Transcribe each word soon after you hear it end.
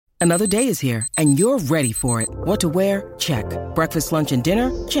Another day is here, and you're ready for it. What to wear? Check. Breakfast, lunch, and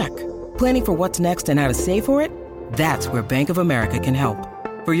dinner? Check. Planning for what's next and how to save for it? That's where Bank of America can help.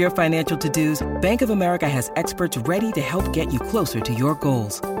 For your financial to-dos, Bank of America has experts ready to help get you closer to your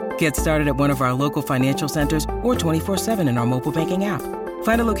goals. Get started at one of our local financial centers or 24/7 in our mobile banking app.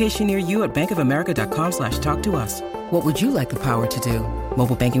 Find a location near you at bankofamerica.com/talktous. What would you like the power to do?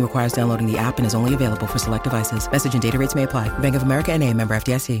 Mobile banking requires downloading the app and is only available for select devices. Message and data rates may apply. Bank of America N.A., member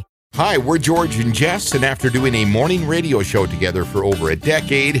FDIC. Hi, we're George and Jess, and after doing a morning radio show together for over a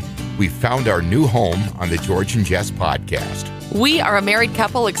decade, we found our new home on the George and Jess podcast. We are a married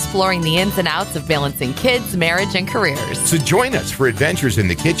couple exploring the ins and outs of balancing kids, marriage, and careers. So join us for adventures in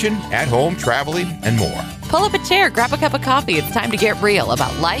the kitchen, at home, traveling, and more. Pull up a chair, grab a cup of coffee. It's time to get real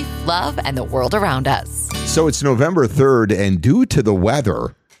about life, love, and the world around us. So it's November 3rd, and due to the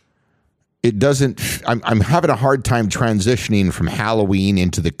weather, it doesn't, I'm having a hard time transitioning from Halloween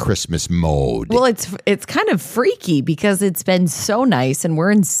into the Christmas mode. Well, it's kind of freaky because it's been so nice, and we're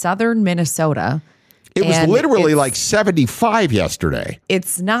in southern Minnesota. It was literally like 75 yesterday.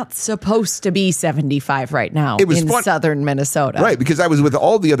 It's not supposed to be 75 right now in southern Minnesota. Right, because I was with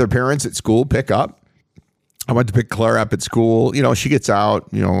all the other parents at school, pick up. I went to pick Claire up at school. You know, she gets out,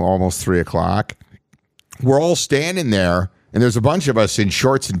 almost 3 o'clock. We're all standing there, and there's a bunch of us in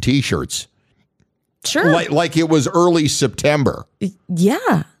shorts and T-shirts. Sure. Like it was early September.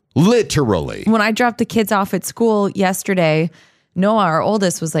 Yeah. Literally. When I dropped the kids off at school yesterday, Noah, our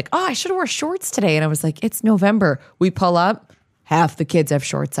oldest, was like, I should have wore shorts today. And I was like, it's November. We pull up, half the kids have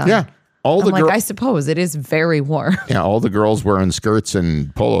shorts on. Yeah. I suppose it is very warm. Yeah, all the girls wearing skirts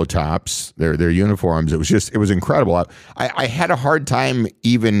and polo tops, their uniforms. It was incredible. I had a hard time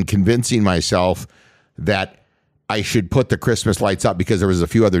even convincing myself that I should put the Christmas lights up because there was a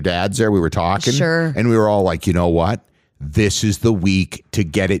few other dads there. We were talking. Sure. And we were all like, you know what? This is the week to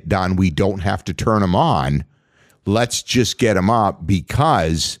get it done. We don't have to turn them on. Let's just get them up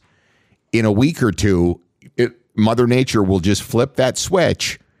because in a week or two, Mother Nature will just flip that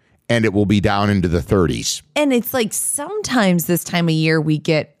switch and it will be down into the 30s. And it's like sometimes this time of year we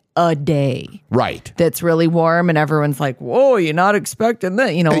get a day. Right. That's really warm and everyone's like, whoa, you're not expecting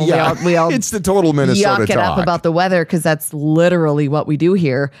that. We all it's the total Minnesota yuck it talk. Up about the weather because that's literally what we do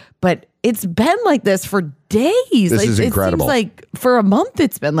here. But it's been like this for days. This is incredible. It seems like for a month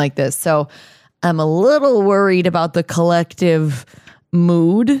it's been like this. So I'm a little worried about the collective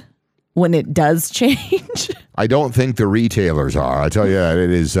mood when it does change. I don't think the retailers are. I tell you,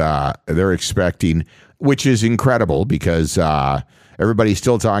 it is. They're expecting, which is incredible because everybody's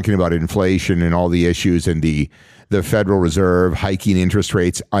still talking about inflation and all the issues and the Federal Reserve hiking interest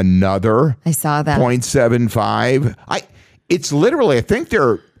rates another. I saw that 0.75. It's literally. I think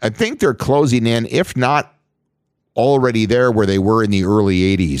they're closing in, if not already there where they were in the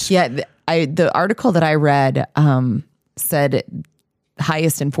early 80s. Yeah, the article that I read said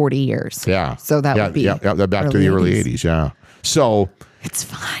highest in 40 years. Yeah. So that would be they're back to the early 80s. Yeah. So it's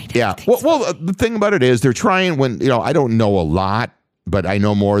fine. Yeah. Well, the thing about it is they're trying I don't know a lot, but I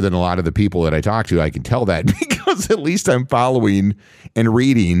know more than a lot of the people that I talk to. I can tell that because at least I'm following and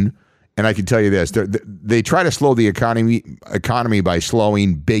reading. And I can tell you this, they try to slow the economy by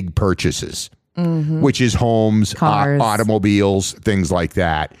slowing big purchases. Mm-hmm. Which is homes, cars, automobiles, things like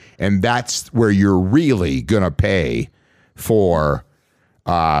that. And that's where you're really going to pay for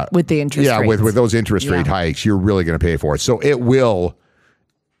with the interest rates. with those interest rate hikes, you're really going to pay for it. So it will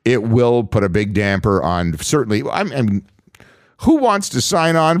put a big damper on certainly. Who wants to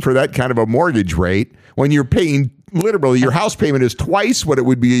sign on for that kind of a mortgage rate when you're paying literally your house payment is twice what it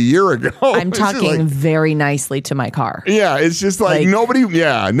would be a year ago? I'm talking very nicely to my car. Yeah, it's just like nobody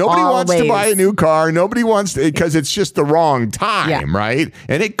wants to buy a new car. Nobody wants to because it's just the wrong time, right?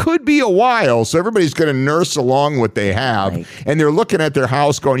 And it could be a while, so everybody's going to nurse along what they have, and they're looking at their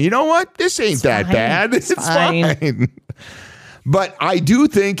house going, you know what? This ain't that bad. It's fine. But I do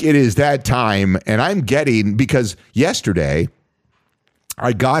think it is that time, and I'm getting because yesterday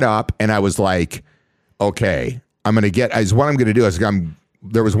I got up and I was like, okay. What I'm going to do is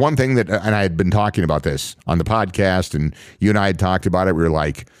there was one thing and I had been talking about this on the podcast and you and I had talked about it. We were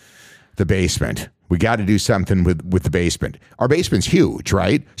like, the basement. We got to do something with the basement. Our basement's huge,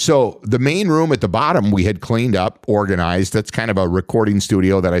 right? So the main room at the bottom we had cleaned up, organized. That's kind of a recording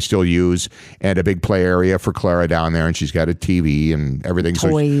studio that I still use and a big play area for Clara down there. And she's got a TV and everything.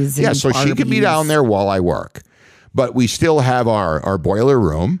 Toys so she can be down there while I work. But we still have our boiler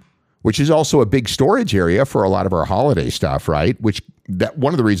room, which is also a big storage area for a lot of our holiday stuff, right?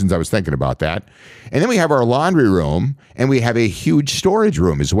 One of the reasons I was thinking about that. And then we have our laundry room, and we have a huge storage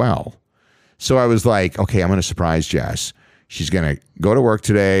room as well. So I was like, okay, I'm going to surprise Jess. She's going to go to work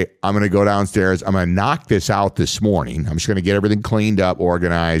today. I'm going to go downstairs. I'm going to knock this out this morning. I'm just going to get everything cleaned up,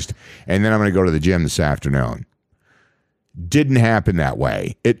 organized, and then I'm going to go to the gym this afternoon. Didn't happen that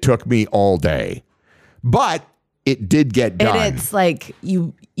way. It took me all day. But it did get done. And it's like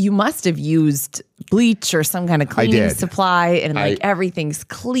you must have used bleach or some kind of cleaning supply, and like everything's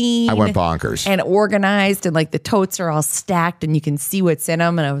clean. I went bonkers. And organized, and like the totes are all stacked and you can see what's in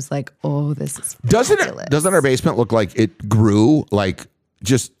them. And I was like, oh, this is fabulous. Doesn't our basement look like it grew like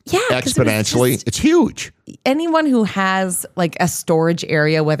just exponentially? It's huge. Anyone who has like a storage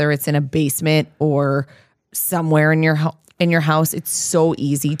area, whether it's in a basement or somewhere in your house, it's so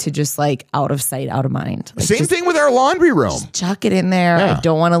easy to just like out of sight, out of mind. Like, same thing with our laundry room. Just chuck it in there. Yeah. I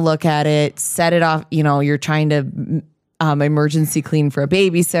don't want to look at it. Set it off. You're trying to emergency clean for a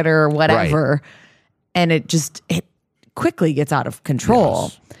babysitter or whatever. Right. And it quickly gets out of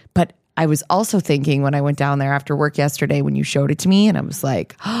control. Yes. But I was also thinking when I went down there after work yesterday when you showed it to me, and I was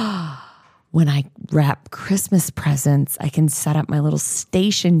like, when I wrap Christmas presents, I can set up my little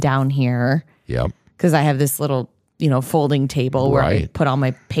station down here. Yep. Because I have this little folding table where I put all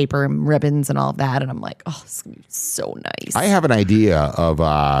my paper and ribbons and all of that. And I'm like, oh, this is going to be so nice. I have an idea of,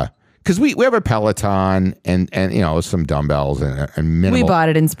 because we have a Peloton and some dumbbells and minimal. We bought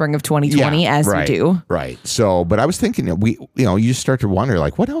it in spring of 2020 as we do. Right. So, but I was thinking you just start to wonder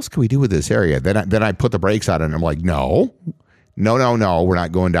like, what else can we do with this area? Then I put the brakes on it and I'm like, no, we're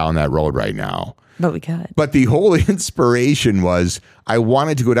not going down that road right now. But we could. But the whole inspiration was I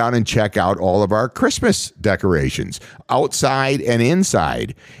wanted to go down and check out all of our Christmas decorations, outside and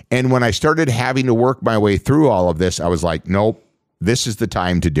inside. And when I started having to work my way through all of this, I was like, nope, this is the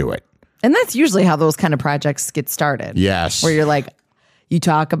time to do it. And that's usually how those kind of projects get started. Yes. Where you're like, you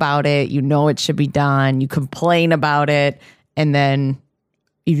talk about it, it should be done, you complain about it, and then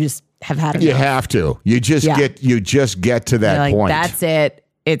you just have had enough. You have to. You just get to that point. That's it.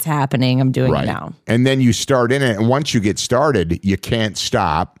 It's happening. I'm doing it now. And then you start in it. And once you get started, you can't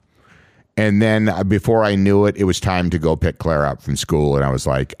stop. And then before I knew it, it was time to go pick Claire up from school. And I was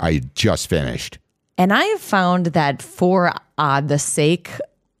like, I just finished. And I have found that for the sake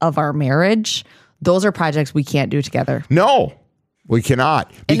of our marriage, those are projects we can't do together. No, we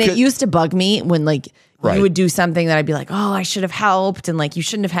cannot. And it used to bug me when you would do something that I'd be like, oh, I should have helped. And like, you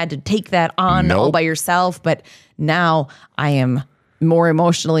shouldn't have had to take that on all by yourself. But now I am more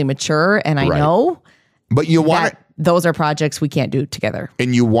emotionally mature, and I know but you want those are projects we can't do together.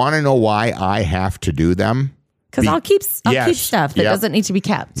 And you want to know why I have to do them? Because I'll keep stuff that doesn't need to be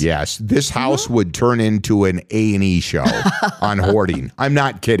kept. Yes, this house would turn into an A&E show on hoarding. I'm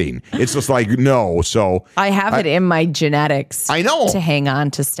not kidding. It's just like, no. So I have it in my genetics. I know, to hang on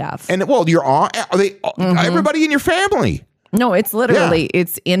to stuff. And you're on. Everybody in your family. No, it's literally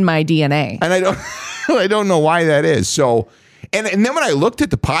it's in my DNA, and I don't know why that is. So. And then when I looked at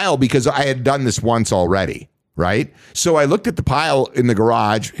the pile, because I had done this once already, right? So I looked at the pile in the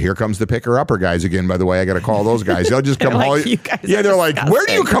garage. Here comes the picker-upper guys again, by the way. I got to call those guys. They'll just come haul. They're like, where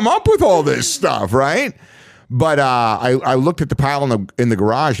do you come up with all this stuff, right? But I looked at the pile in the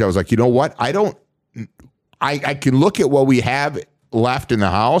garage. I was like, you know what? I can look at what we have left in the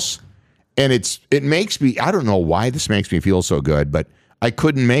house, and it makes me, I don't know why this makes me feel so good, but I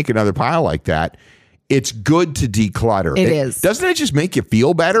couldn't make another pile like that. It's good to declutter. It is. Doesn't it just make you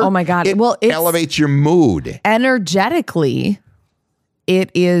feel better? Oh my God. It elevates your mood. Energetically,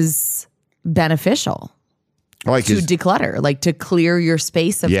 it is beneficial to declutter, like to clear your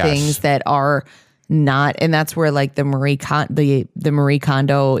space of things that are not, and that's where like the Marie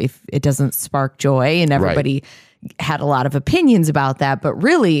Kondo, if it doesn't spark joy, and everybody had a lot of opinions about that, but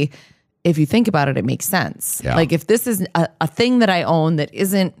really, if you think about it, it makes sense. Yeah. Like if this is a thing that I own that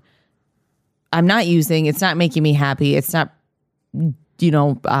I'm not using, it's not making me happy, it's not,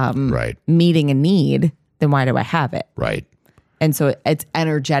 meeting a need, then why do I have it? Right. And so it's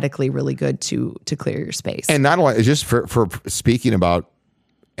energetically really good to clear your space. And not only, just for speaking about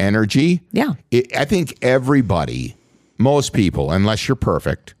energy, I think everybody, most people, unless you're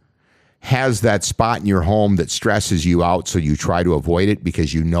perfect, has that spot in your home that stresses you out, so you try to avoid it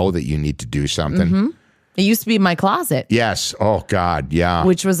because you know that you need to do something. Mm-hmm. It used to be my closet. Yes. Oh, God. Yeah.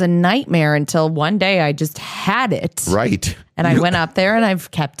 Which was a nightmare until one day I just had it. Right. And I went up there and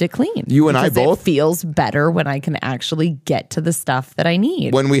I've kept it clean. You and I both. It feels better when I can actually get to the stuff that I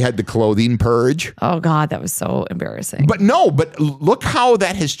need. When we had the clothing purge. Oh, God. That was so embarrassing. But look how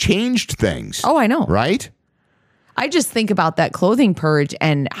that has changed things. Oh, I know. Right? I just think about that clothing purge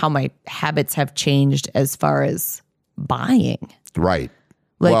and how my habits have changed as far as buying. Right.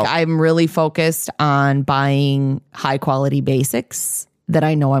 I'm really focused on buying high quality basics that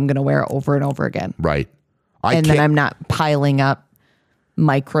I know I'm going to wear over and over again. Right. then I'm not piling up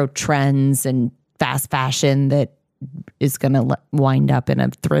micro trends and fast fashion that is going to wind up in a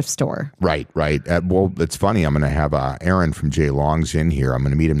thrift store. Right. Well, it's funny. I'm going to have Aaron from J. Long's in here. I'm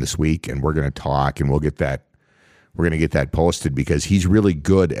going to meet him this week, and we're going to talk, and we're going to get that posted because he's really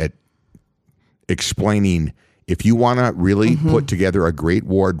good at explaining if you want to really put together a great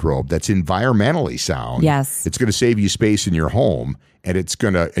wardrobe that's environmentally sound. Yes. It's going to save you space in your home, and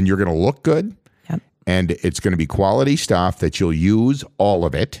you're going to look good. Yep. And it's going to be quality stuff that you'll use, all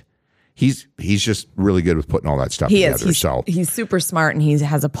of it. He's just really good with putting all that stuff together. He's super smart, and he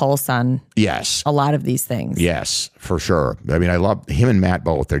has a pulse on a lot of these things. Yes, for sure. I mean, I love him and Matt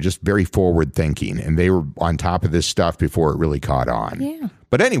both. They're just very forward thinking, and they were on top of this stuff before it really caught on. Yeah.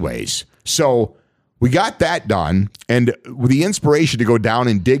 But anyways, so we got that done, and the inspiration to go down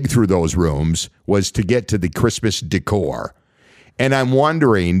and dig through those rooms was to get to the Christmas decor. And I'm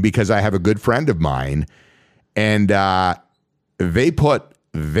wondering, because I have a good friend of mine, and they put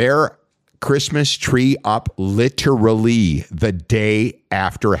their Christmas tree up literally the day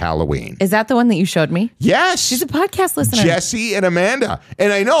after Halloween. Is that the one that you showed me? Yes. She's a podcast listener. Jesse and Amanda.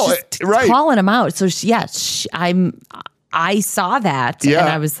 And I know, right. Calling them out. So I saw that and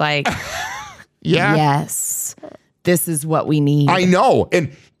I was like, yes, this is what we need. I know.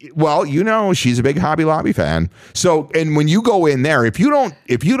 And well, she's a big Hobby Lobby fan. So, and when you go in there, if you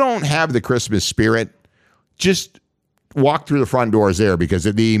don't have the Christmas spirit, just walk through the front doors there because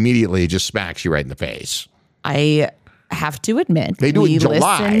it immediately just smacks you right in the face. I have to admit, they do it in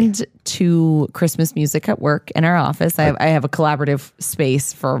July. Listened to Christmas music at work in our office. I have a collaborative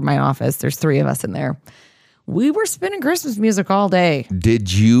space for my office. There's 3 of us in there. We were spinning Christmas music all day.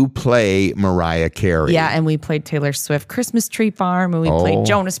 Did you play Mariah Carey? Yeah, and we played Taylor Swift Christmas Tree Farm, and we played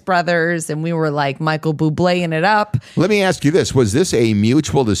Jonas Brothers, and we were like Michael Bubléing it up. Let me ask you this. Was this a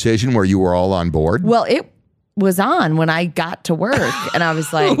mutual decision where you were all on board? Well, it was on when I got to work, and I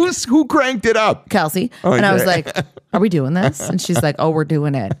was like, who cranked it up? Kelsey. Okay. And I was like, are we doing this? And she's like, oh, we're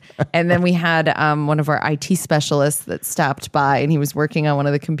doing it. And then we had one of our IT specialists that stopped by, and he was working on one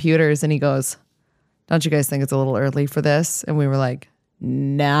of the computers, and he goes, don't you guys think it's a little early for this? And we were like,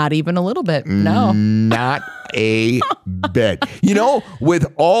 not even a little bit. No. Not a bit.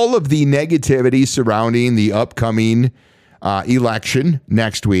 With all of the negativity surrounding the upcoming election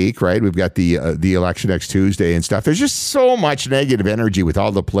next week, right? We've got the election next Tuesday and stuff. There's just so much negative energy with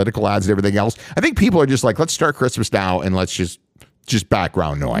all the political ads and everything else. I think people are just like, let's start Christmas now and let's just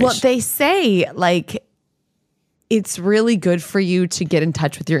background noise. Well, they say like it's really good for you to get in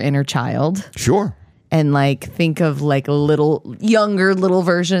touch with your inner child. Sure. And like think of like younger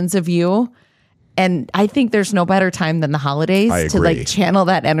versions of you. And I think there's no better time than the holidays to like channel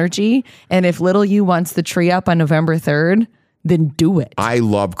that energy. And if little you wants the tree up on November 3rd, then do it. I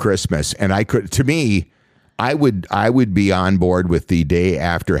love Christmas. And I would be on board with the day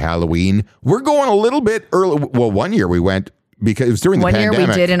after Halloween. We're going a little bit early. Well, one year we went because it was during the pandemic. One year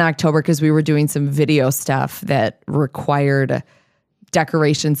we did in October because we were doing some video stuff that required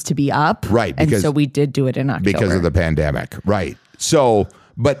decorations to be up. Right. And so we did do it in October. Because of the pandemic. Right. So,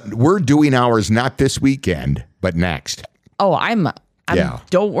 but we're doing ours not this weekend, but next. Oh, I'm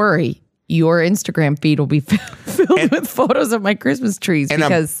don't worry. Your Instagram feed will be filled with photos of my Christmas trees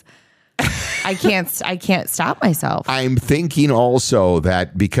because I can't stop myself. I'm thinking also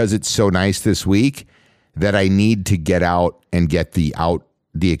that because it's so nice this week that I need to get out and get the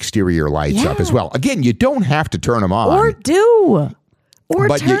exterior lights up as well. Again, you don't have to turn them on. Or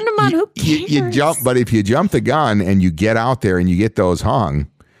turn them on. Who cares? But if you jump the gun and you get out there and you get those hung,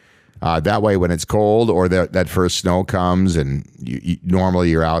 that way when it's cold or that first snow comes and normally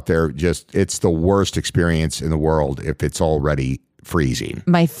you're out there, it's the worst experience in the world if it's already freezing.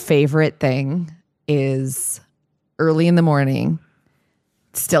 My favorite thing is early in the morning,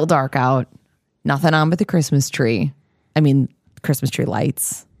 still dark out, nothing on but the Christmas tree. I mean, Christmas tree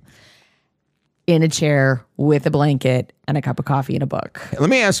lights. In a chair with a blanket and a cup of coffee and a book. Let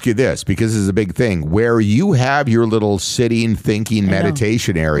me ask you this, because this is a big thing. Where you have your little sitting, thinking,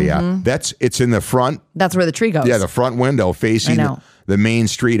 meditation area, it's in the front. That's where the tree goes. Yeah, the front window facing the main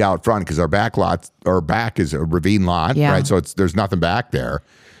street out front, because our back is a ravine lot, right? So there's nothing back there.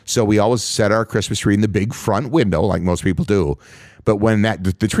 So we always set our Christmas tree in the big front window, like most people do. But when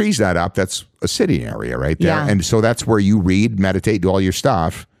the tree's not up, that's a sitting area right there. Yeah. And so that's where you read, meditate, do all your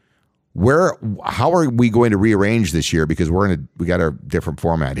stuff. How are we going to rearrange this year? Because we got a different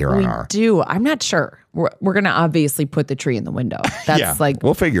format here on our. I'm not sure. We're going to obviously put the tree in the window. That's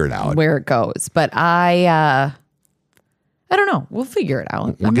we'll figure it out where it goes. But I don't know. We'll figure it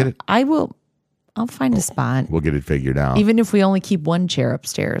out. We'll get it. I will. I'll find a spot. We'll get it figured out. Even if we only keep one chair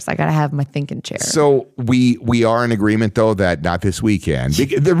upstairs, I got to have my thinking chair. So we are in agreement, though, that not this weekend.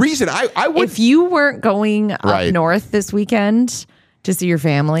 The reason I would... If you weren't going up north this weekend to see your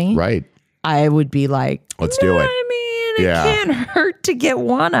family, right, I would be like, let's do it. I mean, it can't hurt to get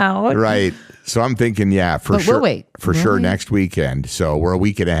one out. Right. So I'm thinking, for sure. We'll wait. Next weekend. So we're a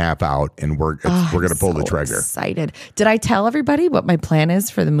week and a half out, and we're going to pull the trigger. Excited. Did I tell everybody what my plan is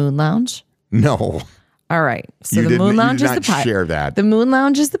for the Moon Lounge? No. All right. So the Moon Lounge is share that. The Moon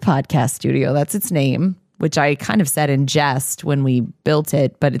Lounge is the podcast studio. That's its name, which I kind of said in jest when we built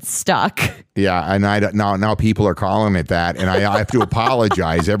it, but it's stuck. Yeah, and now people are calling it that, and I have to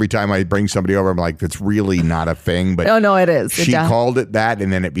apologize every time I bring somebody over. I'm like, that's really not a thing, but no, it is. She called it that,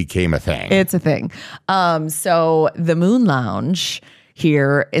 and then it became a thing. It's a thing. So the Moon Lounge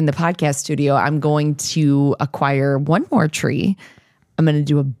here in the podcast studio, I'm going to acquire one more tree. I'm going to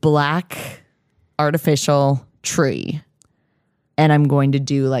do a black artificial tree, and I'm going to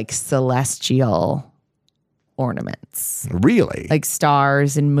do like celestial ornaments. Really? Like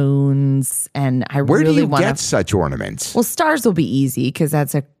stars and moons. And Where do you get such ornaments? Well, stars will be easy because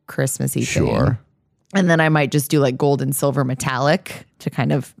that's a Christmassy thing. Sure. And then I might just do like gold and silver metallic to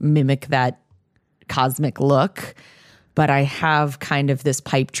kind of mimic that cosmic look. But I have kind of this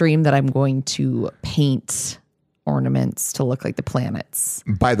pipe dream that I'm going to paint ornaments to look like the planets.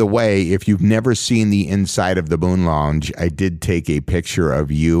 By the way, if you've never seen the inside of the Moon Lounge, I did take a picture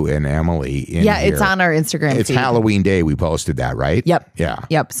of you and Emily in here. It's on our Instagram feed. It's Halloween Day. We posted that, right? Yep. Yeah.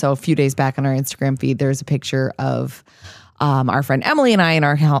 Yep. So a few days back on our Instagram feed, there's a picture of our friend Emily and I in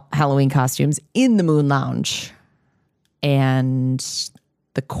our Halloween costumes in the Moon Lounge. And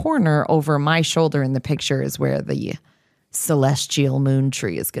the corner over my shoulder in the picture is where the celestial moon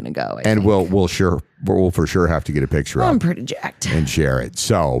tree is going to go. I think. We'll for sure have to get a picture I'm pretty jacked. And share it.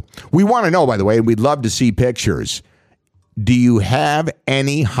 So we want to know, by the way, and we'd love to see pictures. Do you have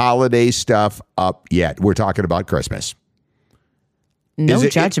any holiday stuff up yet? We're talking about Christmas. No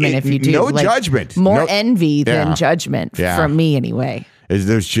judgment if you do. No judgment. More envy than judgment from me anyway.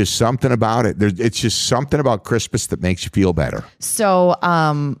 There's just something about it. It's just something about Christmas that makes you feel better. So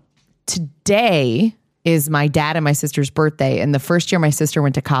today is my dad and my sister's birthday. And the first year my sister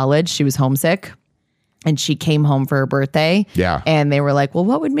went to college, she was homesick and she came home for her birthday. Yeah. And they were like, well,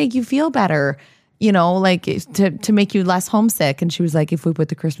 what would make you feel better? You know, like to make you less homesick. And she was like, if we put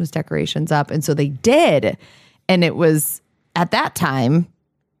the Christmas decorations up. And so they did. And it was at that time,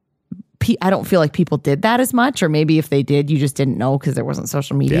 I don't feel like people did that as much, or maybe if they did, you just didn't know because there wasn't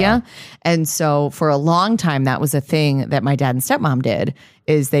social media. Yeah. And so for a long time, that was a thing that my dad and stepmom did,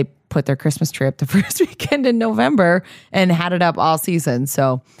 is they put their Christmas tree up the first weekend in November and had it up all season.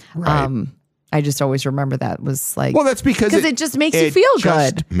 So I just always remember that was like, well, that's because it just makes you feel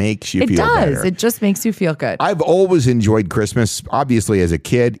good. It does. It just makes you feel good. I've always enjoyed Christmas, obviously as a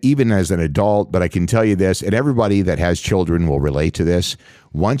kid, even as an adult, but I can tell you this, and everybody that has children will relate to this.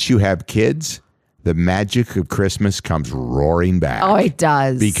 Once you have kids, the magic of Christmas comes roaring back. Oh, it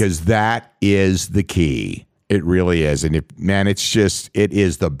does. Because that is the key. It really is. And it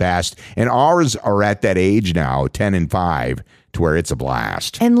is the best. And ours are at that age now, 10 and 5, to where it's a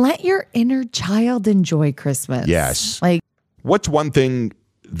blast. And let your inner child enjoy Christmas. Yes. Like, what's one thing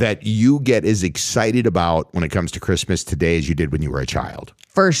that you get as excited about when it comes to Christmas today as you did when you were a child?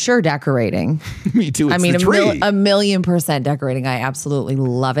 For sure, decorating. Me too. It's the tree. A million percent decorating. I absolutely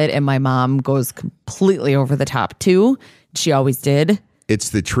love it. And my mom goes completely over the top too. She always did. It's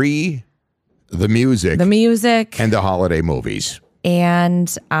the tree, the music, and the holiday movies,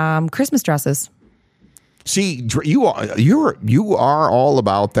 and Christmas dresses. See, you are all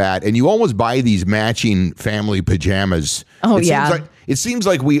about that, and you always buy these matching family pajamas. Oh, it seems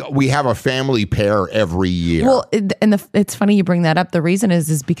like we have a family pair every year. Well, it's funny you bring that up. The reason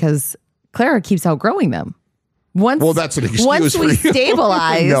is because Clara keeps outgrowing them. That's an excuse. Once we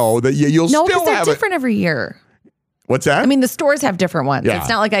stabilize, you'll still have they're different every year. What's that? I mean, the stores have different ones. Yeah. It's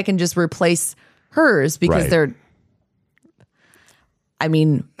not like I can just replace hers because they're. I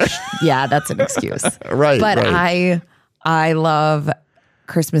mean, yeah, that's an excuse. Right. But I love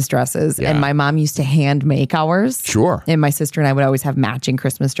Christmas dresses, and my mom used to hand make ours. Sure. And my sister and I would always have matching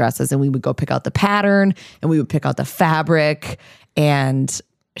Christmas dresses, and we would go pick out the pattern and we would pick out the fabric. And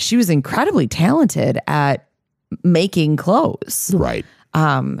she was incredibly talented at making clothes. Right.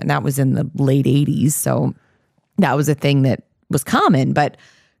 And that was in the late 80s. So that was a thing that was common, but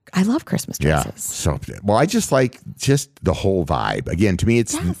I love Christmas dresses. Yeah. So, well, I just like the whole vibe. Again, to me,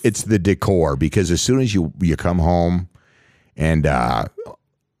 it's the decor, because as soon as you come home, and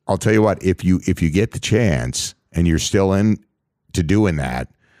I'll tell you what, if you get the chance and you're still into doing that,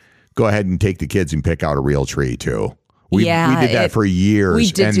 go ahead and take the kids and pick out a real tree too. We did that for years.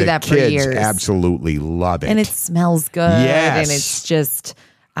 We did do that for years. The kids absolutely love it. And it smells good. Yes. And it's just,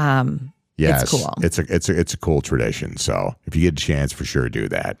 yes. it's cool. It's a cool tradition. So if you get a chance, for sure do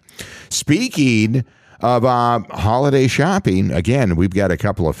that. Speaking of holiday shopping, again, we've got a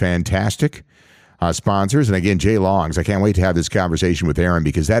couple of fantastic sponsors. And again, Jay Longs, I can't wait to have this conversation with Aaron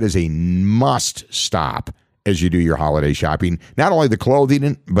because that is a must stop as you do your holiday shopping. Not only the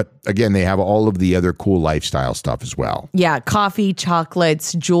clothing, but again, they have all of the other cool lifestyle stuff as well. Yeah, coffee,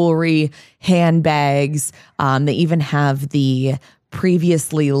 chocolates, jewelry, handbags. They even have the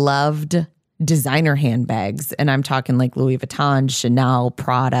previously loved designer handbags. And I'm talking like Louis Vuitton, Chanel,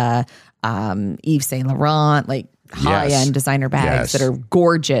 Prada, Yves Saint Laurent, like high-end designer bags that are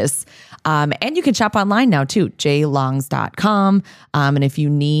gorgeous. And you can shop online now too, jlongs.com. And if you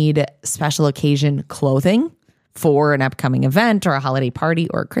need special occasion clothing for an upcoming event or a holiday party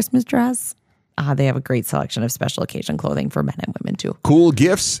or a Christmas dress, they have a great selection of special occasion clothing for men and women too. Cool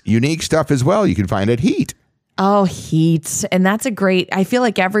gifts, unique stuff as well. You can find at Heat. Oh, Heat. And that's I feel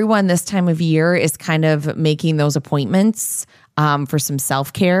like everyone this time of year is kind of making those appointments for some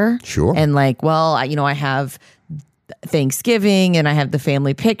self-care. Sure. And like, well, I have Thanksgiving and I have the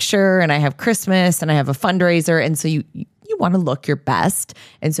family picture and I have Christmas and I have a fundraiser. And so you want to look your best.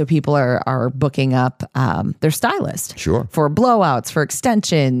 And so people are booking up their stylist. Sure. For blowouts, for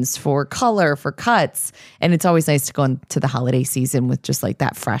extensions, for color, for cuts. And it's always nice to go into the holiday season with just like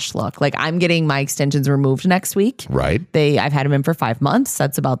that fresh look. Like I'm getting my extensions removed next week. Right. I've had them in for 5 months.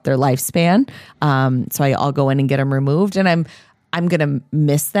 That's about their lifespan. So I'll go in and get them removed. And I'm going to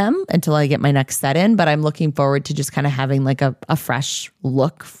miss them until I get my next set in, but I'm looking forward to just kind of having like a fresh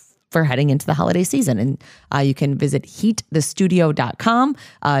look for heading into the holiday season. And you can visit heatthestudio.com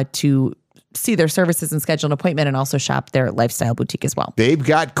to see their services and schedule an appointment and also shop their lifestyle boutique as well. They've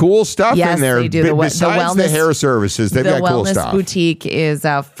got cool stuff in there. They do. Besides the hair services, they've got cool stuff. The wellness boutique is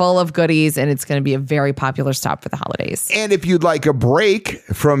full of goodies, and it's going to be a very popular stop for the holidays. And if you'd like a break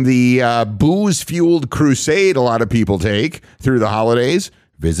from the booze-fueled crusade a lot of people take through the holidays,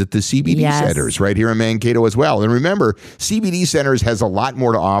 visit the CBD centers right here in Mankato as well. And remember, CBD Centers has a lot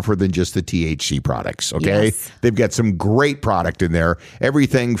more to offer than just the THC products, okay? Yes. They've got some great product in there.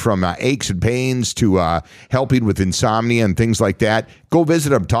 Everything from aches and pains to helping with insomnia and things like that. Go visit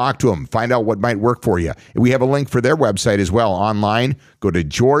them, talk to them, find out what might work for you. We have a link for their website as well online. Go to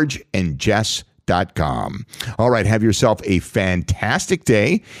georgeandjess.com. All right, have yourself a fantastic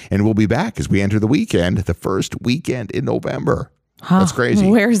day, and we'll be back as we enter the weekend, the first weekend in November. That's crazy.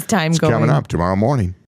 Where's time going? Coming up tomorrow morning.